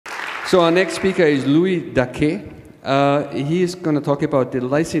So our next speaker is Dacquay. He is going to talk about the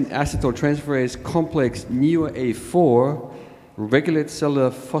lysine acetyltransferase complex NuA4, regulates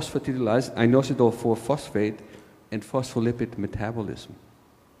cellular phosphatidylase, inositol 4-phosphate, and phospholipid metabolism.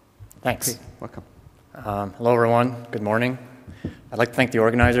 Thanks. Okay, welcome. Hello, everyone. Good morning. I'd like to thank the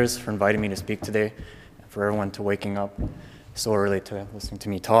organizers for inviting me to speak today, and for everyone to waking up so early to listening to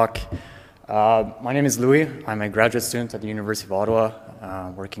me talk. My name is Louis. I'm a graduate student at the University of Ottawa,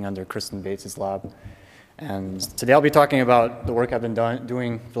 working under Kristen Bates' lab. And today I'll be talking about the work I've been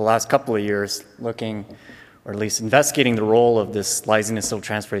doing for the last couple of years, looking, or at least investigating the role of this lysine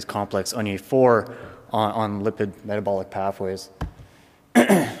acetyltransferase complex, NuA4, on lipid metabolic pathways.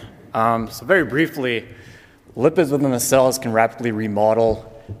 So very briefly, lipids within the cells can rapidly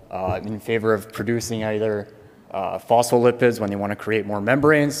remodel in favor of producing either phospholipids when they want to create more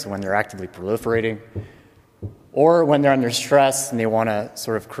membranes, when they're actively proliferating, or when they're under stress and they want to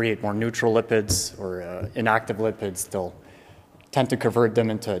sort of create more neutral lipids or inactive lipids. They'll tend to convert them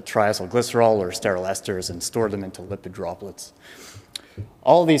into triacylglycerol or sterile esters and store them into lipid droplets.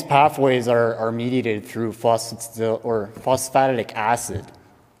 All of these pathways are mediated through phosphatidic acid,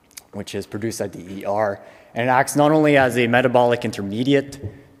 which is produced at the ER, and it acts not only as a metabolic intermediate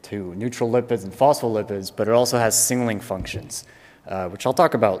to neutral lipids and phospholipids, but it also has signaling functions, which I'll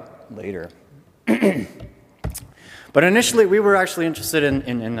talk about later. But initially, we were actually interested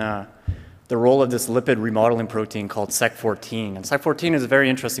in the role of this lipid remodeling protein called Sec14. And Sec14 is a very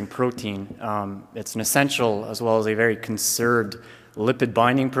interesting protein. It's an essential as well as a very conserved lipid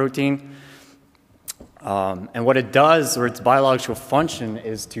binding protein. And what it does, or its biological function,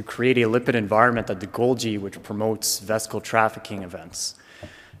 is to create a lipid environment at the Golgi, which promotes vesicle trafficking events.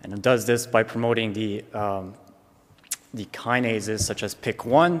 And it does this by promoting the kinases such as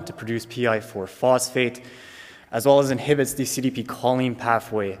PIK1 to produce PI-4-phosphate, as well as inhibits the CDP choline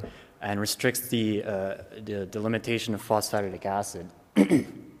pathway and restricts the limitation of phosphatidic acid.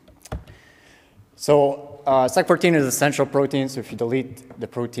 So Sec14 is a central protein, so if you delete the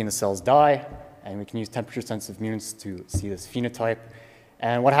protein, the cells die, and we can use temperature-sensitive mutants to see this phenotype.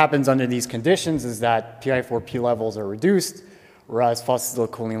 And what happens under these conditions is that PI-4-P levels are reduced, whereas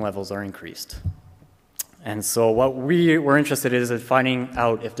phosphatidylcholine levels are increased. And so what we were interested in is finding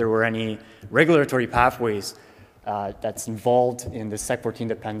out if there were any regulatory pathways that's involved in the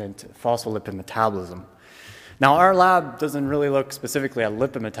Sec14-dependent phospholipid metabolism. Now, our lab doesn't really look specifically at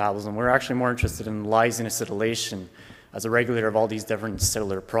lipid metabolism. We're actually more interested in lysine acetylation as a regulator of all these different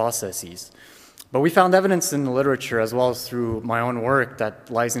cellular processes. But we found evidence in the literature, as well as through my own work, that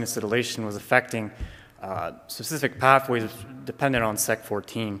lysine acetylation was affecting specific pathways dependent on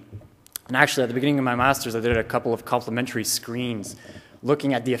Sec14. And actually, at the beginning of my master's, I did a couple of complementary screens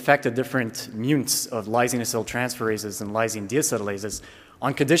looking at the effect of different mutants of lysine acetyltransferases and lysine deacetylases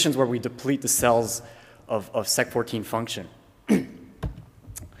on conditions where we deplete the cells of Sec14 function. And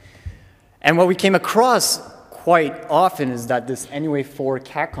what we came across quite often is that this NuA4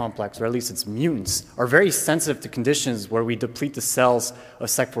 cat complex, or at least its mutants, are very sensitive to conditions where we deplete the cells of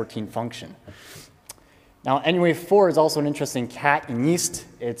Sec14 function. Now, NuA4 is also an interesting cat in yeast.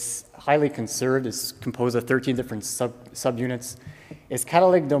 It's highly conserved. It's composed of 13 different subunits. Its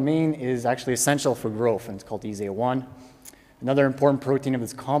catalytic domain is actually essential for growth, and it's called ESA1. Another important protein of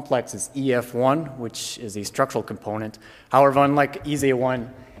this complex is EF1, which is a structural component. However, unlike ESA1,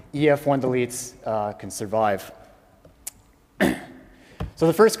 EF1 deletes can survive. So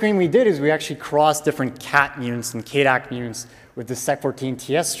the first screen we did is we actually crossed different cat mutants and KDAC mutants with the Sec14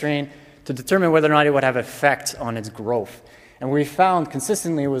 TS strain to determine whether or not it would have effect on its growth. And what we found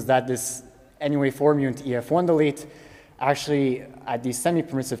consistently was that this NuA4 mutant EF1 delete actually, at the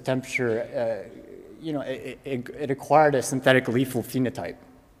semi-permissive temperature, it acquired a synthetic lethal phenotype.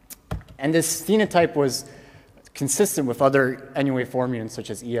 And this phenotype was consistent with other NuA4 mutants,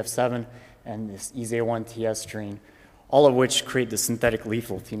 such as EF7 and this ESA1 TS strain, all of which create the synthetic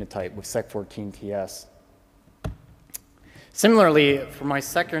lethal phenotype with Sec14 TS. Similarly, for my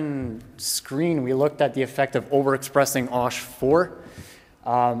second screen, we looked at the effect of overexpressing OSH4.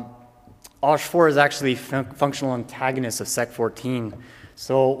 OSH4 is actually functional antagonist of Sec14.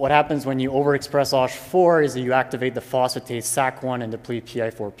 So what happens when you overexpress OSH4 is that you activate the phosphatase SAC1 and deplete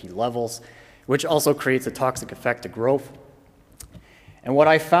PI-4-P levels, which also creates a toxic effect to growth. And what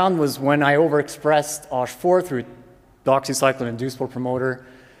I found was when I overexpressed OSH4 through doxycycline-inducible promoter,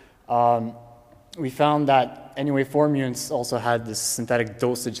 we found that NuA4 mutants also had this synthetic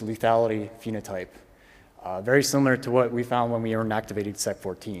dosage lethality phenotype, very similar to what we found when we inactivated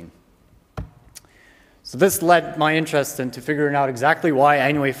Sec14. So this led my interest into figuring out exactly why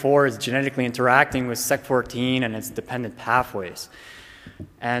NuA4 is genetically interacting with Sec14 and its dependent pathways.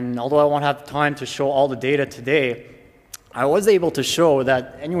 And although I won't have time to show all the data today, I was able to show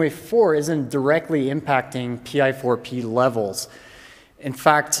that NuA4 isn't directly impacting PI-4-P levels. In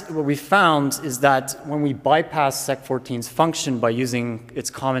fact, what we found is that when we bypass Sec14's function by using its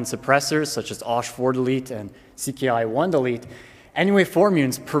common suppressors, such as OSH4 delete and CKI1 delete, NuA4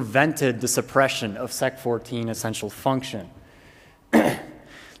 mutants prevented the suppression of Sec14 essential function.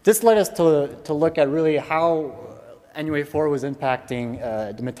 This led us to look at really how NuA4 was impacting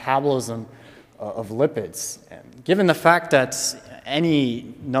the metabolism of lipids. And given the fact that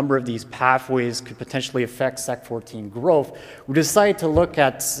any number of these pathways could potentially affect Sec14 growth, we decided to look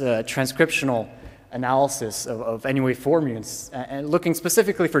at transcriptional analysis of NuA4 mutants, and looking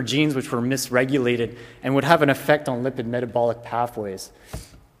specifically for genes which were misregulated and would have an effect on lipid metabolic pathways.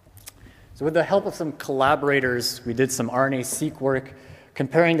 So with the help of some collaborators, we did some RNA-seq work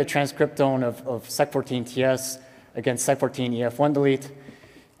comparing the transcriptome of Sec14TS against Sec14EF1 delete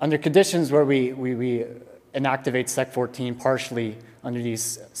under conditions where we inactivate Sec14 partially under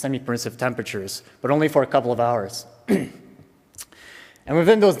these semi-permissive temperatures, but only for a couple of hours. And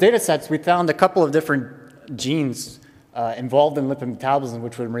within those data sets, we found a couple of different genes involved in lipid metabolism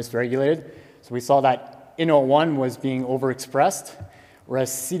which were misregulated. So we saw that NO1 was being overexpressed,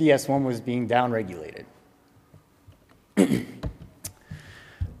 whereas CDS1 was being downregulated.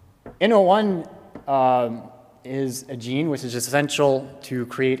 NO1 is a gene which is essential to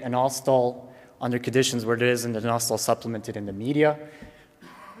create inositol under conditions where there isn't inositol supplemented in the media.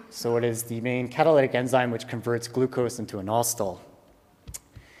 So it is the main catalytic enzyme which converts glucose into inositol.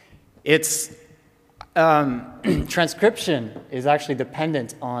 Its transcription is actually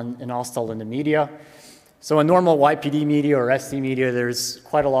dependent on inositol in the media. So in normal YPD media or SC media, there's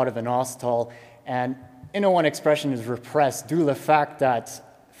quite a lot of inositol, and NO1 expression is repressed due to the fact that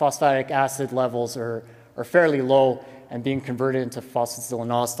phosphoric acid levels are fairly low and being converted into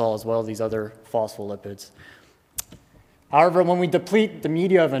phosphatidylinositol as well as these other phospholipids. However, when we deplete the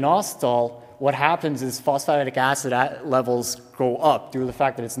media of inositol, what happens is phosphoric acid levels go up due to the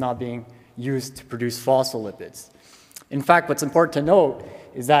fact that it's not being used to produce phospholipids. In fact, what's important to note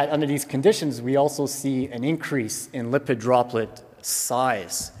is that under these conditions, we also see an increase in lipid droplet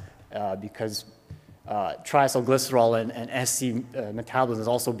size because triacylglycerol and SC metabolism is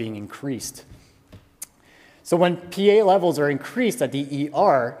also being increased. So when PA levels are increased at the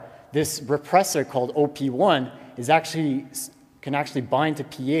ER, this repressor called OP1 can actually bind to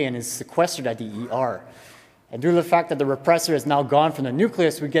PA and is sequestered at the ER. And due to the fact that the repressor is now gone from the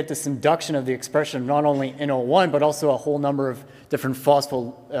nucleus, we get this induction of the expression of not only NO1, but also a whole number of different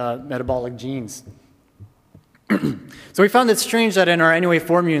phosphometabolic genes. So we found it strange that in our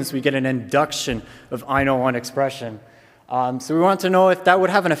NuA4 mutants, we get an induction of INO1 expression. So we want to know if that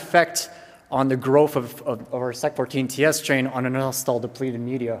would have an effect on the growth of our Sec14TS strain on an inositol-depleted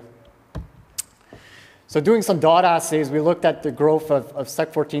media. So doing some dot assays, we looked at the growth of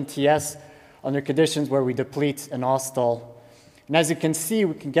Sec14TS under conditions where we deplete inositol. And as you can see,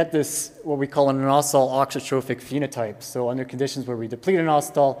 we can get this, what we call an inositol oxytrophic phenotype. So under conditions where we deplete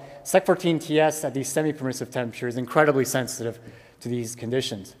inositol, Sec14TS at these semi-permissive temperatures is incredibly sensitive to these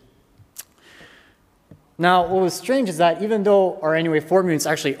conditions. Now, what was strange is that even though our NuA4 mutants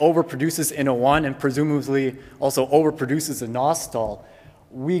actually overproduces NO1 and presumably also overproduces inositol,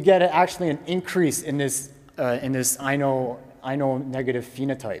 we get actually an increase in this INO negative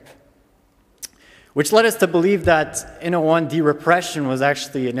phenotype, which led us to believe that NO1 derepression was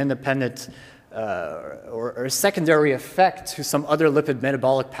actually an independent or a secondary effect to some other lipid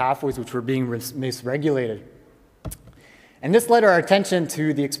metabolic pathways which were being misregulated. And this led our attention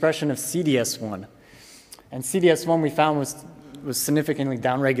to the expression of CDS1. And CDS1 we found was significantly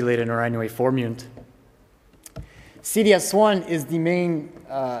downregulated in our NuA4 mutant. CDS1 is the main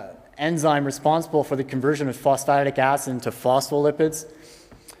enzyme responsible for the conversion of phosphoric acid into phospholipids.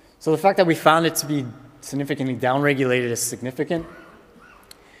 So the fact that we found it to be significantly downregulated is significant.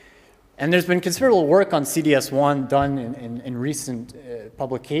 And there's been considerable work on CDS1 done in recent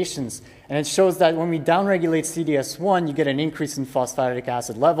publications, and it shows that when we downregulate CDS1, you get an increase in phosphoric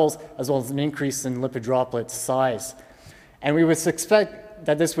acid levels as well as an increase in lipid droplet size. And we would expect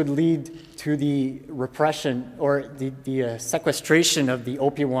that this would lead to the repression or the sequestration of the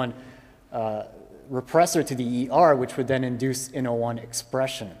OP1 repressor to the ER, which would then induce NO1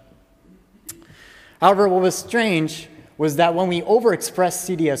 expression. However, what was strange was that when we overexpressed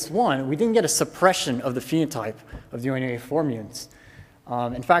CDS1, we didn't get a suppression of the phenotype of the NuA4 mutants.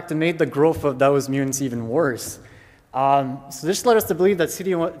 In fact, it made the growth of those mutants even worse. So this led us to believe that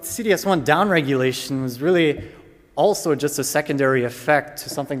CDS1 downregulation was really also just a secondary effect to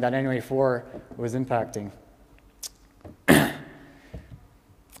something that NuA4 was impacting.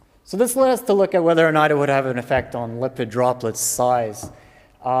 So this led us to look at whether or not it would have an effect on lipid droplet size.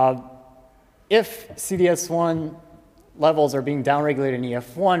 If CDS1 levels are being downregulated in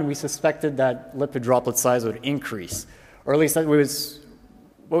EF1, we suspected that lipid droplet size would increase, or at least that was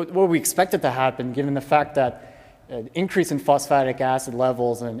what we expected to happen, given the fact that an increase in phosphatic acid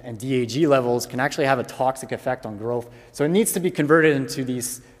levels and DAG levels can actually have a toxic effect on growth. So it needs to be converted into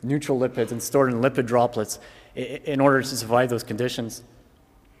these neutral lipids and stored in lipid droplets in order to survive those conditions.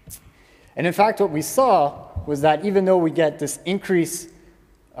 And in fact, what we saw was that even though we get this increase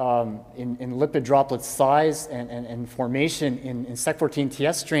in lipid droplet size and formation in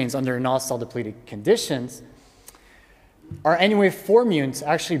Sec14TS strains under non-cell depleted conditions, our NuA4 mutants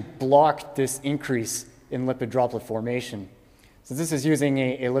actually blocked this increase in lipid droplet formation. So this is using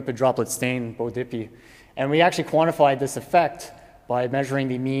a lipid droplet stain, BODIPI. And we actually quantified this effect by measuring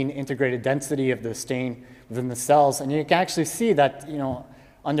the mean integrated density of the stain within the cells. And you can actually see that,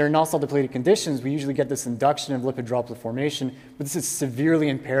 under non-cell depleted conditions, we usually get this induction of lipid droplet formation, but this is severely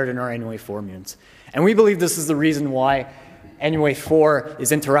impaired in our NuA4 mutants. And we believe this is the reason why NuA4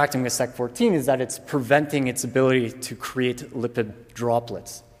 is interacting with Sec14, is that it's preventing its ability to create lipid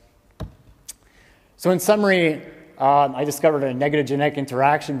droplets. So in summary, I discovered a negative genetic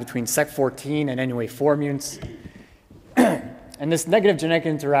interaction between Sec14 and NuA4 mutants. And this negative genetic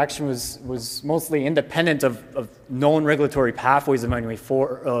interaction was mostly independent of known regulatory pathways of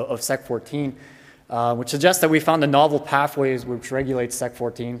NuA4, of Sec14, which suggests that we found the novel pathways which regulate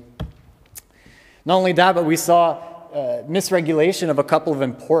Sec14. Not only that, but we saw misregulation of a couple of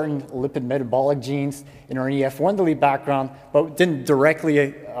important lipid metabolic genes in our EF1 delete background, but didn't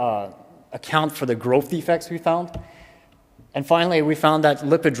directly account for the growth defects we found. And finally, we found that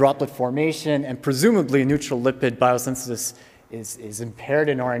lipid droplet formation and presumably neutral lipid biosynthesis is impaired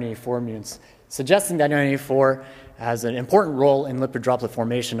in our NuA4 mutants, suggesting that NuA4 has an important role in lipid droplet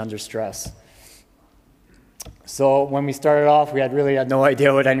formation under stress. So when we started off, we really had no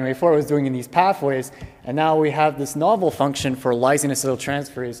idea what NuA4 was doing in these pathways, and now we have this novel function for lysine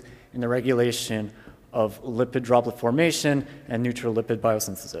acetyltransferase in the regulation of lipid droplet formation and neutral lipid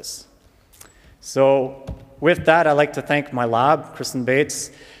biosynthesis. So with that, I'd like to thank my lab, Kristen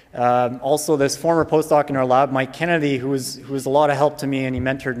Bates, also this former postdoc in our lab, Mike Kennedy, who was a lot of help to me, and he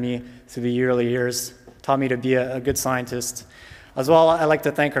mentored me through the early years, taught me to be a good scientist. As well, I'd like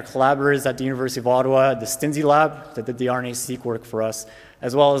to thank our collaborators at the University of Ottawa, the Stinzy lab that did the RNA-seq work for us,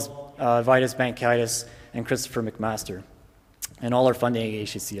 as well as Vitus Bankaitis and Christopher McMaster, and all our funding at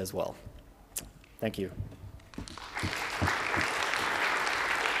HEC as well. Thank you.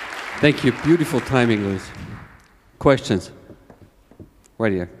 Thank you. Beautiful timing, Luis. Questions?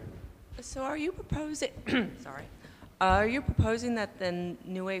 Right here. So are you proposing, sorry, are you proposing that the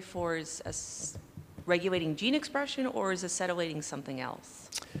NuA4 is regulating gene expression, or is acetylating something else?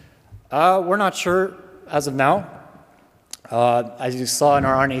 We're not sure as of now. As you saw in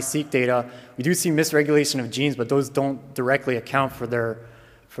our RNA-seq data, we do see misregulation of genes, but those don't directly account for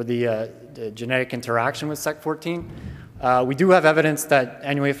the genetic interaction with Sec14. We do have evidence that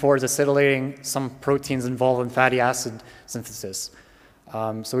NuA4 is acetylating some proteins involved in fatty acid synthesis.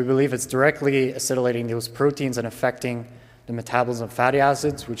 So we believe it's directly acetylating those proteins and affecting the metabolism of fatty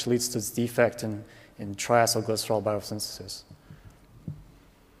acids, which leads to its defect in triacylglycerol biosynthesis.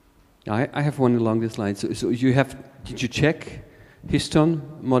 I have one along this line. So did you check histone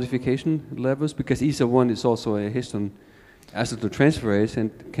modification levels? Because ESA1 is also a histone acetyltransferase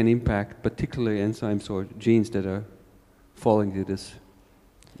and can impact particularly enzymes or genes that are falling to this.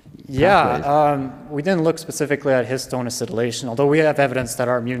 Yeah, we didn't look specifically at histone acetylation, although we have evidence that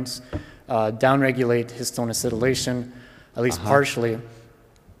our mutants downregulate histone acetylation, at least partially.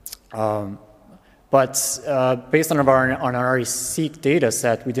 But based on our RNA-seq data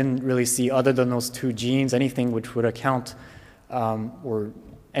set, we didn't really see, other than those two genes, anything which would account, or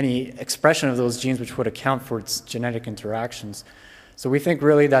any expression of those genes which would account for its genetic interactions. So we think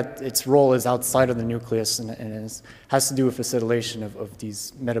really that its role is outside of the nucleus and has to do with acetylation of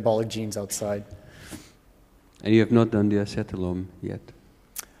these metabolic genes outside. And you have not done the acetylome yet?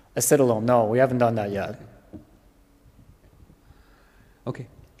 Acetylome, no, we haven't done that yet. Okay,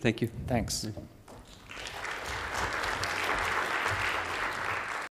 thank you. Thanks.